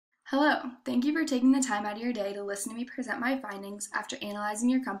Hello, thank you for taking the time out of your day to listen to me present my findings after analyzing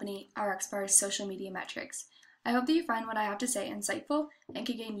your company, RxBar's social media metrics. I hope that you find what I have to say insightful and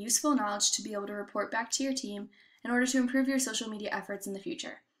can gain useful knowledge to be able to report back to your team in order to improve your social media efforts in the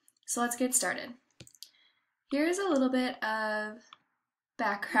future. So let's get started. Here is a little bit of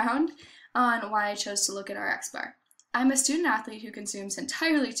background on why I chose to look at RxBar. I'm a student athlete who consumes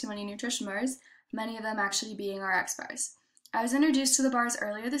entirely too many nutrition bars, many of them actually being RxBars. I was introduced to the bars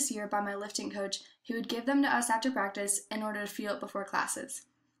earlier this year by my lifting coach, who would give them to us after practice in order to feel it before classes.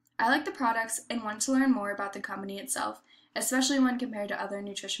 I like the products and want to learn more about the company itself, especially when compared to other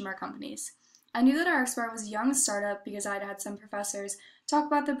nutrition bar companies. I knew that RxBar was a young startup because I'd had some professors talk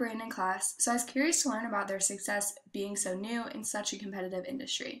about the brand in class, so I was curious to learn about their success being so new in such a competitive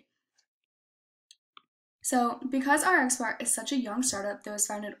industry. So, because RxBar is such a young startup that was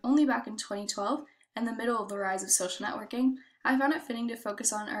founded only back in 2012, in the middle of the rise of social networking, I found it fitting to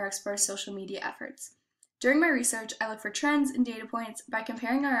focus on RxBar's social media efforts. During my research, I looked for trends and data points by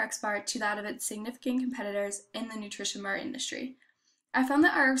comparing RxBar to that of its significant competitors in the nutrition bar industry. I found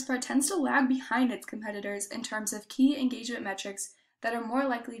that RxBar tends to lag behind its competitors in terms of key engagement metrics that are more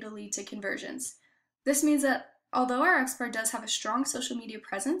likely to lead to conversions. This means that although RxBar does have a strong social media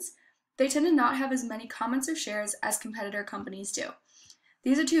presence, they tend to not have as many comments or shares as competitor companies do.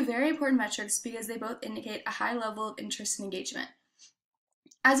 These are two very important metrics because they both indicate a high level of interest and engagement.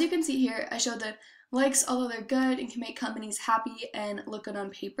 As you can see here, I showed that likes, although they're good and can make companies happy and look good on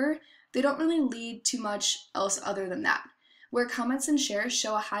paper, they don't really lead to much else other than that. Where comments and shares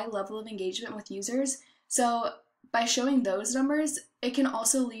show a high level of engagement with users, so by showing those numbers, it can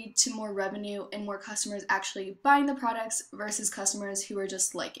also lead to more revenue and more customers actually buying the products versus customers who are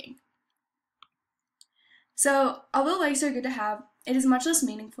just liking. So, although likes are good to have, it is much less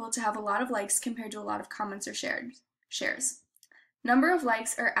meaningful to have a lot of likes compared to a lot of comments or shares. Number of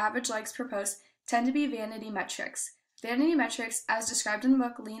likes or average likes per post tend to be vanity metrics. Vanity metrics, as described in the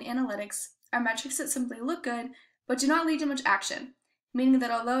book Lean Analytics, are metrics that simply look good but do not lead to much action, meaning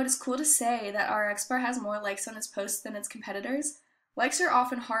that although it is cool to say that RxBar has more likes on its posts than its competitors, likes are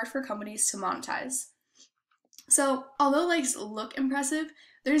often hard for companies to monetize. So, although likes look impressive,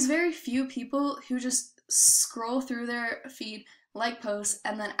 there's very few people who just scroll through their feed, like posts,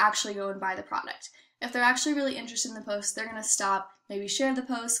 and then actually go and buy the product. If they're actually really interested in the post, they're going to stop, maybe share the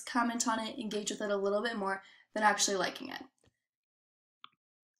post, comment on it, engage with it a little bit more than actually liking it.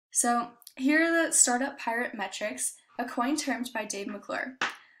 So here are the Startup Pirate metrics, a coin termed by Dave McClure.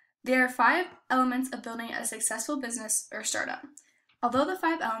 There are 5 elements of building a successful business or startup. Although the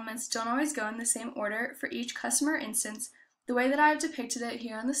 5 elements don't always go in the same order for each customer instance, the way that I've depicted it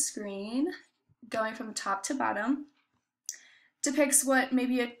here on the screen, going from top to bottom, depicts what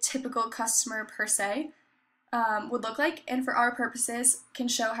maybe a typical customer per se would look like, and for our purposes can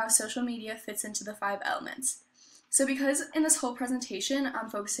show how social media fits into the 5 elements. So because in this whole presentation I'm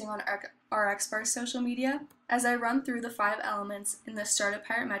focusing on RxBar's social media, as I run through the 5 elements in the Startup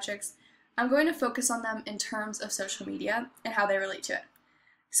Pirate metrics, I'm going to focus on them in terms of social media and how they relate to it.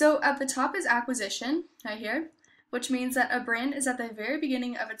 So at the top is acquisition, right here, which means that a brand is at the very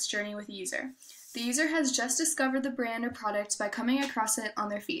beginning of its journey with a user. The user has just discovered the brand or product by coming across it on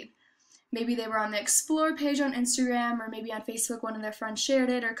their feed. Maybe they were on the Explore page on Instagram, or maybe on Facebook one of their friends shared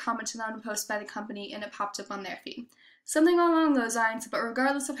it or commented on a post by the company and it popped up on their feed. Something along those lines, but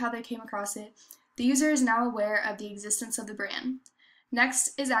regardless of how they came across it, the user is now aware of the existence of the brand.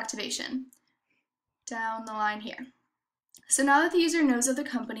 Next is activation, down the line here. So now that the user knows of the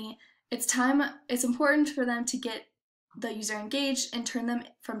company, it's important for them to get the user engaged and turn them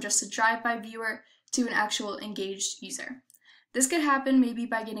from just a drive-by viewer to an actual engaged user. This could happen maybe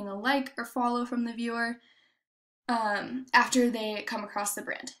by getting a like or follow from the viewer after they come across the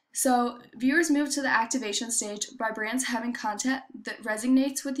brand. So viewers move to the activation stage by brands having content that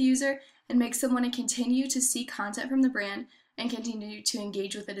resonates with the user and makes them want to continue to see content from the brand and continue to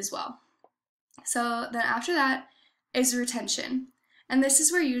engage with it as well. So then after that is retention. And this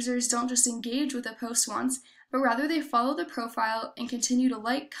is where users don't just engage with a post once, but rather they follow the profile and continue to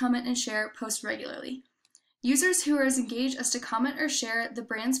like, comment, and share posts regularly. Users who are as engaged as to comment or share the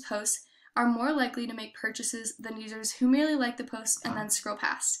brand's posts are more likely to make purchases than users who merely like the post and then scroll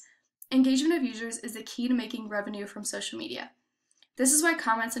past. Engagement of users is the key to making revenue from social media. This is why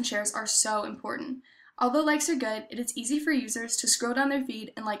comments and shares are so important. Although likes are good, it is easy for users to scroll down their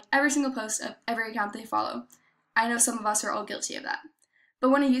feed and like every single post of every account they follow. I know some of us are all guilty of that. But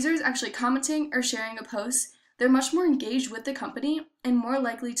when a user is actually commenting or sharing a post, they're much more engaged with the company and more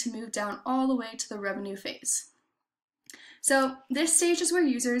likely to move down all the way to the revenue phase. So this stage is where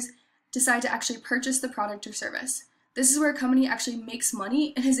users decide to actually purchase the product or service. This is where a company actually makes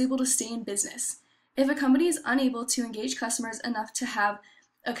money and is able to stay in business. If a company is unable to engage customers enough to have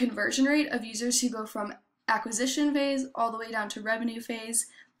a conversion rate of users who go from acquisition phase all the way down to revenue phase,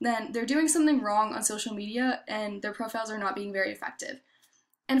 then they're doing something wrong on social media and their profiles are not being very effective.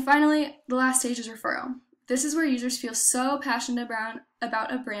 And finally, the last stage is referral. This is where users feel so passionate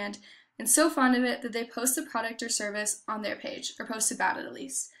about a brand and so fond of it that they post the product or service on their page, or post about it at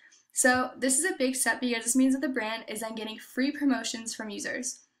least. So this is a big step because this means that the brand is then getting free promotions from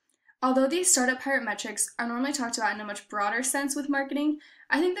users. Although these startup pirate metrics are normally talked about in a much broader sense with marketing,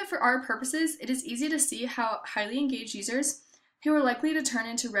 I think that for our purposes, it is easy to see how highly engaged users, who are likely to turn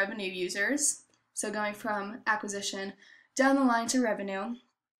into revenue users, so going from acquisition down the line to revenue,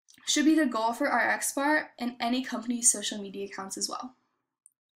 should be the goal for our XBAR and any company's social media accounts as well.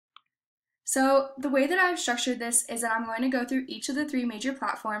 So the way that I've structured this is that I'm going to go through each of the 3 major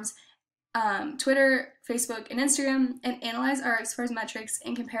platforms, Twitter, Facebook, and Instagram, and analyze our XBAR's metrics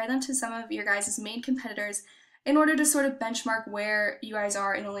and compare them to some of your guys' main competitors in order to sort of benchmark where you guys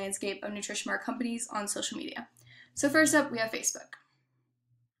are in the landscape of nutrition bar companies on social media. So first up, we have Facebook.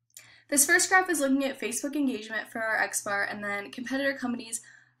 This first graph is looking at Facebook engagement for our XBAR and then competitor companies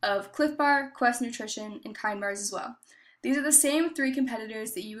of Clif Bar, Quest Nutrition, and Kind Bars as well. These are the same 3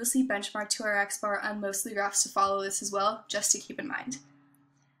 competitors that you will see benchmarked to our XBAR on most of the graphs to follow this as well, just to keep in mind.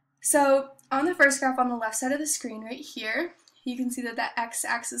 So on the first graph on the left side of the screen right here, you can see that that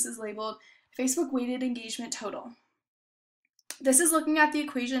x-axis is labeled Facebook weighted engagement total. This is looking at the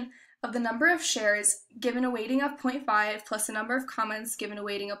equation of the number of shares given a weighting of 0.5 plus the number of comments given a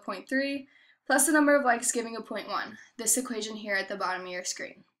weighting of 0.3 plus the number of likes giving a 0.1, this equation here at the bottom of your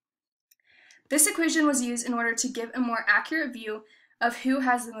screen. This equation was used in order to give a more accurate view of who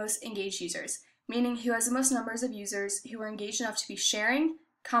has the most engaged users, meaning who has the most numbers of users who are engaged enough to be sharing,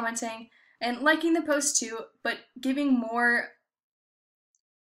 commenting, and liking the post too, but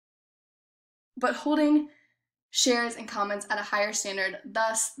holding shares and comments at a higher standard,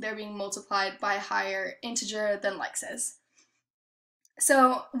 thus they're being multiplied by a higher integer than likes is.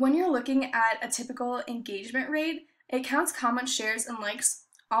 So when you're looking at a typical engagement rate, it counts comments, shares, and likes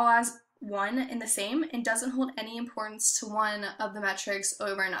all as one and the same and doesn't hold any importance to one of the metrics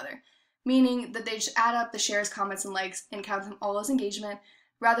over another, meaning that they just add up the shares, comments, and likes and count them all as engagement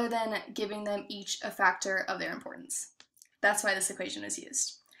rather than giving them each a factor of their importance. That's why this equation is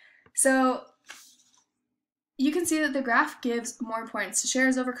used. So you can see that the graph gives more importance to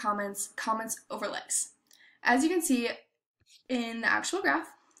shares over comments, comments over likes. As you can see in the actual graph,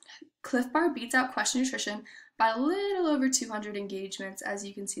 Clif Bar beats out Quest Nutrition by a little over 200 engagements, as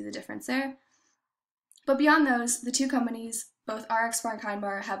you can see the difference there. But beyond those, the 2 companies, both RxBar and Kind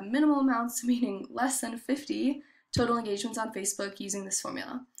Bar, have minimal amounts, meaning less than 50 total engagements on Facebook using this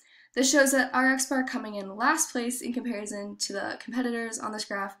formula. This shows that RxBar coming in last place in comparison to the competitors on this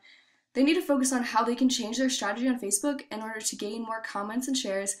graph. They need to focus on how they can change their strategy on Facebook in order to gain more comments and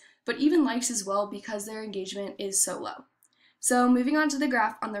shares, but even likes as well because their engagement is so low. So moving on to the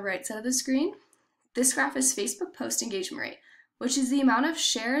graph on the right side of the screen, this graph is Facebook post engagement rate, which is the amount of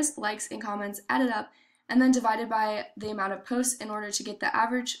shares, likes, and comments added up and then divided by the amount of posts in order to get the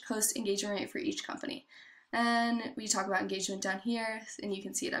average post engagement rate for each company. And we talk about engagement down here, and you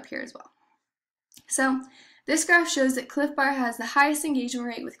can see it up here as well. So this graph shows that Clif Bar has the highest engagement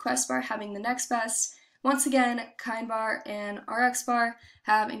rate, with Quest Bar having the next best. Once again, Kind Bar and RxBar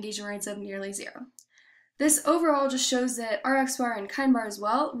have engagement rates of nearly 0. This overall just shows that RxBar and Kind Bar as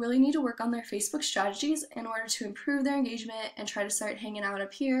well really need to work on their Facebook strategies in order to improve their engagement and try to start hanging out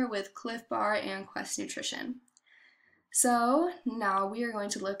up here with Clif Bar and Quest Nutrition. So now we are going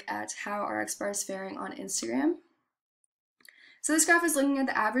to look at how RxBar is faring on Instagram. So this graph is looking at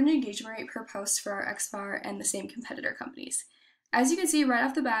the average engagement rate per post for our XBAR and the same competitor companies. As you can see right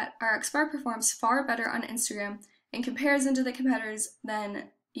off the bat, our XBAR performs far better on Instagram in comparison to the competitors than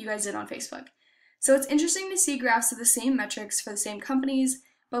you guys did on Facebook. So it's interesting to see graphs of the same metrics for the same companies,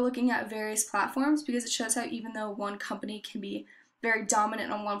 but looking at various platforms, because it shows how even though one company can be very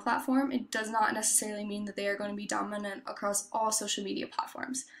dominant on one platform, it does not necessarily mean that they are going to be dominant across all social media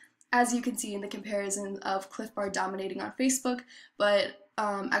platforms. As you can see in the comparison of Clif Bar dominating on Facebook, but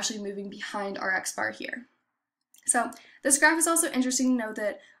actually moving behind our XBAR here. So this graph is also interesting to note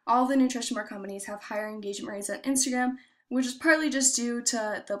that all the nutrition bar companies have higher engagement rates on Instagram, which is partly just due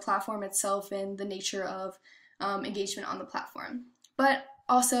to the platform itself and the nature of engagement on the platform. But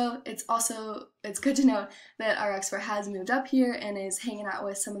also, it's good to note that our XBAR has moved up here and is hanging out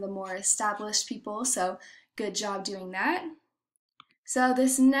with some of the more established people, so good job doing that. So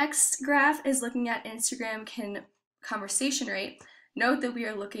this next graph is looking at Instagram conversation rate. Note that we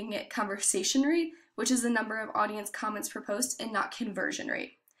are looking at conversation rate, which is the number of audience comments per post and not conversion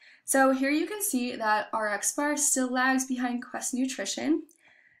rate. So here you can see that RX Bar still lags behind Quest Nutrition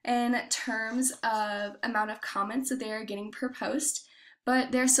in terms of amount of comments that they are getting per post,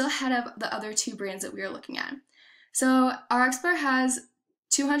 but they're still ahead of the other two brands that we are looking at. So RX Bar has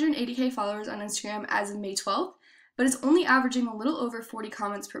 280K followers on Instagram as of May 12th, but it's only averaging a little over 40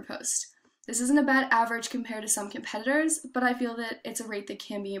 comments per post. This isn't a bad average compared to some competitors, but I feel that it's a rate that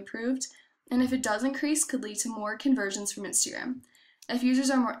can be improved, and if it does increase, could lead to more conversions from Instagram. If users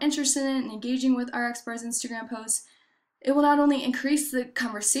are more interested in and engaging with RX Bar's Instagram posts, it will not only increase the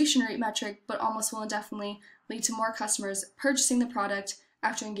conversation rate metric, but almost will definitely lead to more customers purchasing the product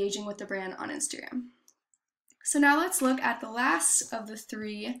after engaging with the brand on Instagram. So now let's look at the last of the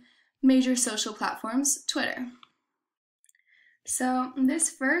three major social platforms, Twitter. So this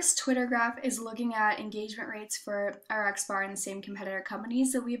first Twitter graph is looking at engagement rates for RX Bar and the same competitor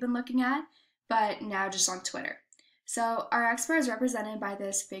companies that we've been looking at, but now just on Twitter. So RX Bar is represented by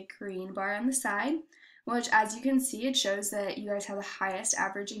this big green bar on the side, which, as you can see, it shows that you guys have the highest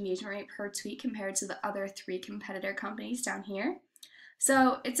average engagement rate per tweet compared to the other three competitor companies down here.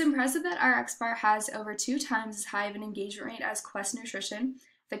 So it's impressive that RX Bar has over 2 times as high of an engagement rate as Quest Nutrition,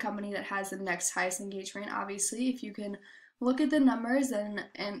 the company that has the next highest engagement rate. Obviously, if you can look at the numbers and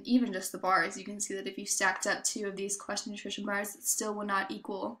even just the bars, you can see that if you stacked up 2 of these Quest Nutrition bars, it still would not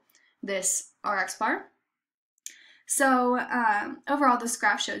equal this RX Bar. So overall, this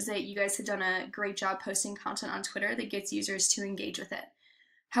graph shows that you guys have done a great job posting content on Twitter that gets users to engage with it.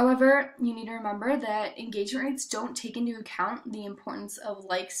 However, you need to remember that engagement rates don't take into account the importance of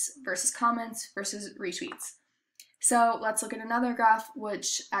likes versus comments versus retweets. So let's look at another graph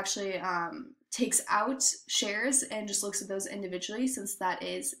which actually takes out shares and just looks at those individually, since that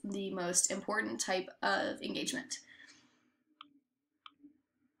is the most important type of engagement.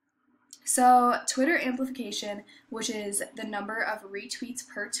 So Twitter amplification, which is the number of retweets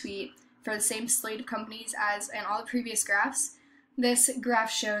per tweet for the same slate of companies as in all the previous graphs, this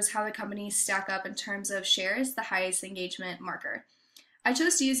graph shows how the companies stack up in terms of shares, the highest engagement marker. I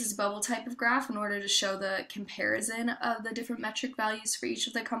chose to use this bubble type of graph in order to show the comparison of the different metric values for each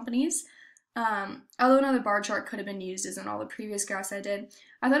of the companies. Although another bar chart could have been used as in all the previous graphs I did,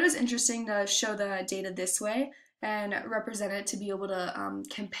 I thought it was interesting to show the data this way and represent it to be able to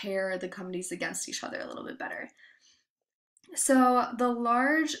compare the companies against each other a little bit better. So the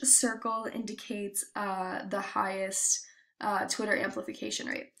large circle indicates the highest Twitter amplification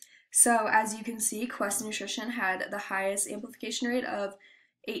rate. So as you can see, Quest Nutrition had the highest amplification rate of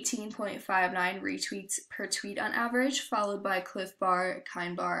 18.59 retweets per tweet on average, followed by Cliff Bar,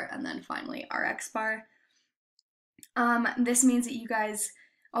 Kind Bar, and then finally RX Bar. This means that you guys,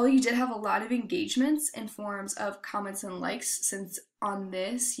 although you did have a lot of engagements in forms of comments and likes, since on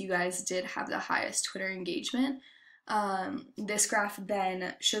this you guys did have the highest Twitter engagement, this graph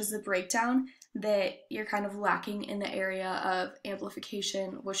then shows the breakdown that you're kind of lacking in the area of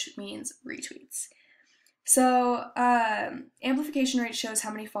amplification, which means retweets. So amplification rate shows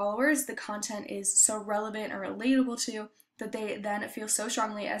how many followers the content is so relevant or relatable to that they then feel so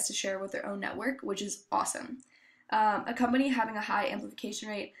strongly as to share with their own network, which is awesome. A company having a high amplification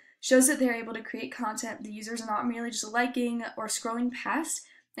rate shows that they're able to create content the users are not merely just liking or scrolling past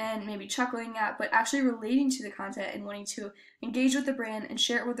and maybe chuckling at, but actually relating to the content and wanting to engage with the brand and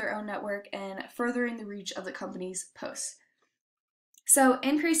share it with their own network and furthering the reach of the company's posts. So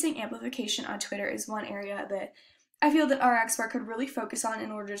increasing amplification on Twitter is one area that I feel that RX Bar could really focus on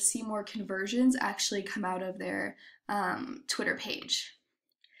in order to see more conversions actually come out of their Twitter page.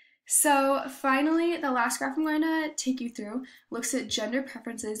 So finally, the last graph I'm going to take you through looks at gender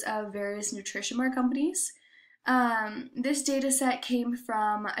preferences of various nutrition bar companies. This data set came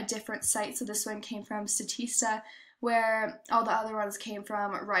from a different site, so this one came from Statista, where all the other ones came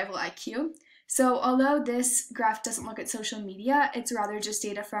from Rival IQ. So although this graph doesn't look at social media, it's rather just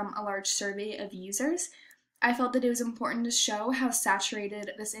data from a large survey of users. I felt that it was important to show how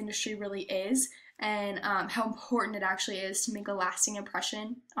saturated this industry really is and how important it actually is to make a lasting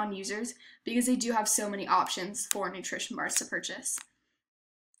impression on users, because they do have so many options for nutrition bars to purchase.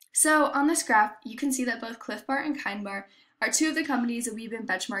 So on this graph, you can see that both Cliff Bar and Kind Bar are 2 of the companies that we've been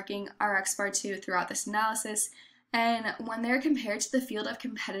benchmarking RX Bar to throughout this analysis, and when they're compared to the field of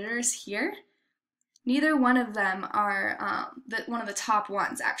competitors here, neither one of them are one of the top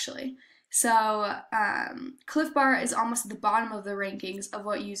ones, actually. So Cliff Bar is almost at the bottom of the rankings of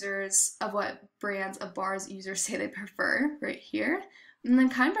what brands of bars users say they prefer, right here. And then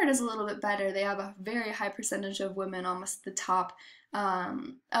Kind Bar does a little bit better. They have a very high percentage of women, almost the top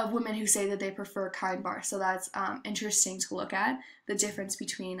of women who say that they prefer Kind Bar. So that's interesting to look at, the difference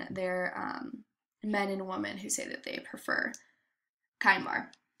between their men and women who say that they prefer Kind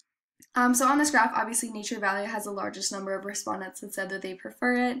Bar. So on this graph, obviously Nature Valley has the largest number of respondents that said that they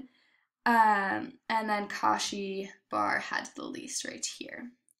prefer it, and then Kashi Bar had the least right here.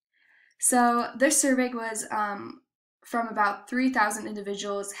 So this survey was from about 3,000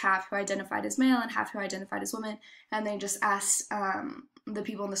 individuals, half who identified as male and half who identified as women, and they just asked the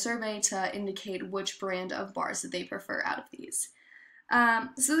people in the survey to indicate which brand of bars that they prefer out of these.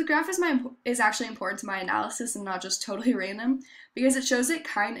 So the graph is actually important to my analysis and not just totally random, because it shows that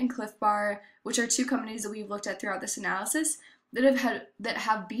Kind and Cliff Bar, which are two companies that we've looked at throughout this analysis, that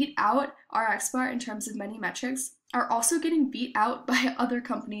have beat out RX Bar in terms of many metrics, are also getting beat out by other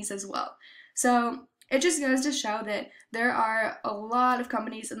companies as well. So it just goes to show that there are a lot of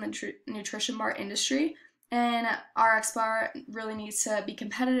companies in the nutrition bar industry, and RX Bar really needs to be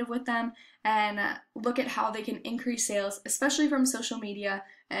competitive with them and look at how they can increase sales, especially from social media,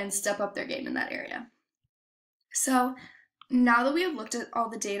 and step up their game in that area. So now that we have looked at all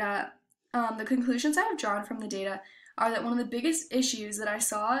the data, the conclusions I have drawn from the data are that one of the biggest issues that I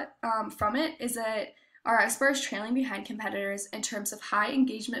saw from it is that RX Bar is trailing behind competitors in terms of high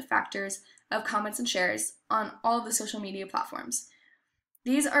engagement factors of comments and shares on all of the social media platforms.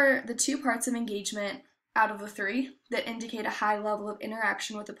 These are the two parts of engagement out of the three that indicate a high level of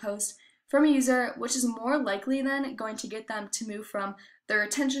interaction with a post from a user, which is more likely then going to get them to move from the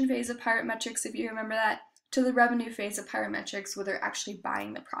retention phase of Pirate Metrics, if you remember that, to the revenue phase of Pirate Metrics where they're actually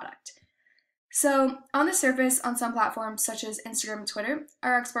buying the product. So on the surface, on some platforms such as Instagram and Twitter,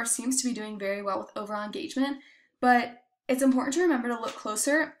 RX Bar seems to be doing very well with overall engagement, but it's important to remember to look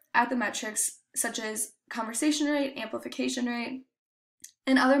closer at the metrics such as conversation rate, amplification rate,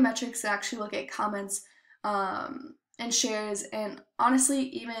 and other metrics that actually look at comments and shares, and honestly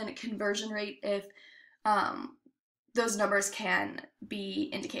even conversion rate if those numbers can be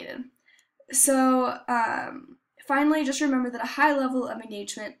indicated. So finally, just remember that a high level of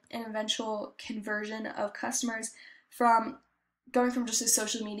engagement and eventual conversion of customers from going from just a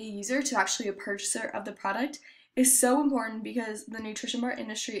social media user to actually a purchaser of the product is so important because the nutrition bar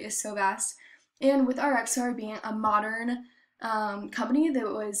industry is so vast. And with RXR being a modern company that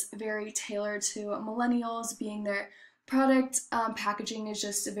was very tailored to millennials, being their product packaging is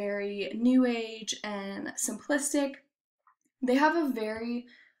just very new age and simplistic, they have a very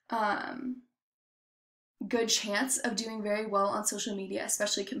good chance of doing very well on social media,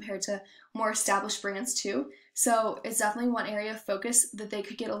 especially compared to more established brands too. So it's definitely one area of focus that they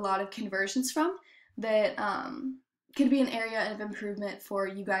could get a lot of conversions from that could be an area of improvement for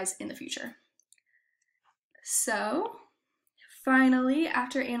you guys in the future. So finally,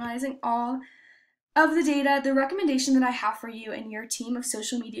 after analyzing all of the data, the recommendation that I have for you and your team of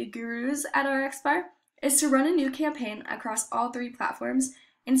social media gurus at RX Bar is to run a new campaign across all three platforms,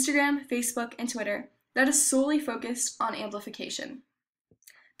 Instagram, Facebook, and Twitter, that is solely focused on amplification.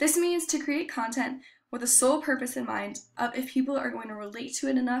 This means to create content with a sole purpose in mind of if people are going to relate to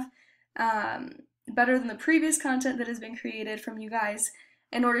it enough, better than the previous content that has been created from you guys,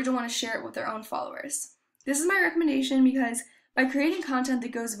 in order to want to share it with their own followers. This is my recommendation because by creating content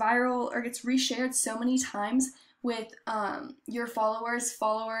that goes viral or gets reshared so many times with your followers,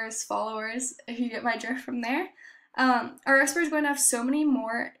 if you get my drift from there, our expert is going to have so many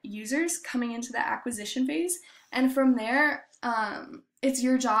more users coming into the acquisition phase, and from there, it's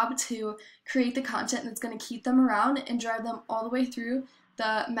your job to create the content that's going to keep them around and drive them all the way through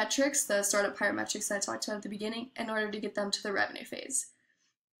the metrics, the startup pirate metrics that I talked about at the beginning, in order to get them to the revenue phase.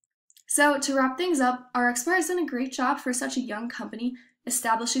 So to wrap things up, our expert has done a great job for such a young company,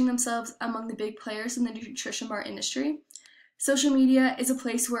 establishing themselves among the big players in the nutrition bar industry. Social media is a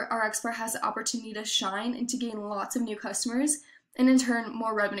place where RX Bar has the opportunity to shine and to gain lots of new customers and in turn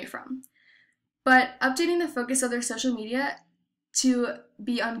more revenue from. But updating the focus of their social media to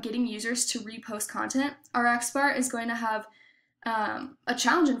be on getting users to repost content, RX Bar is going to have a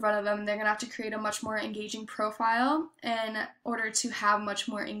challenge in front of them. They're going to have to create a much more engaging profile in order to have much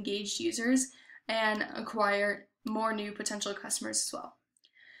more engaged users and acquire more new potential customers as well.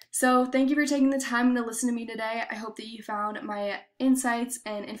 So thank you for taking the time to listen to me today. I hope that you found my insights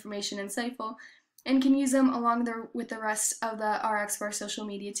and information insightful and can use them along with the rest of the RX Bar social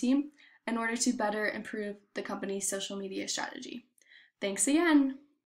media team in order to better improve the company's social media strategy. Thanks again.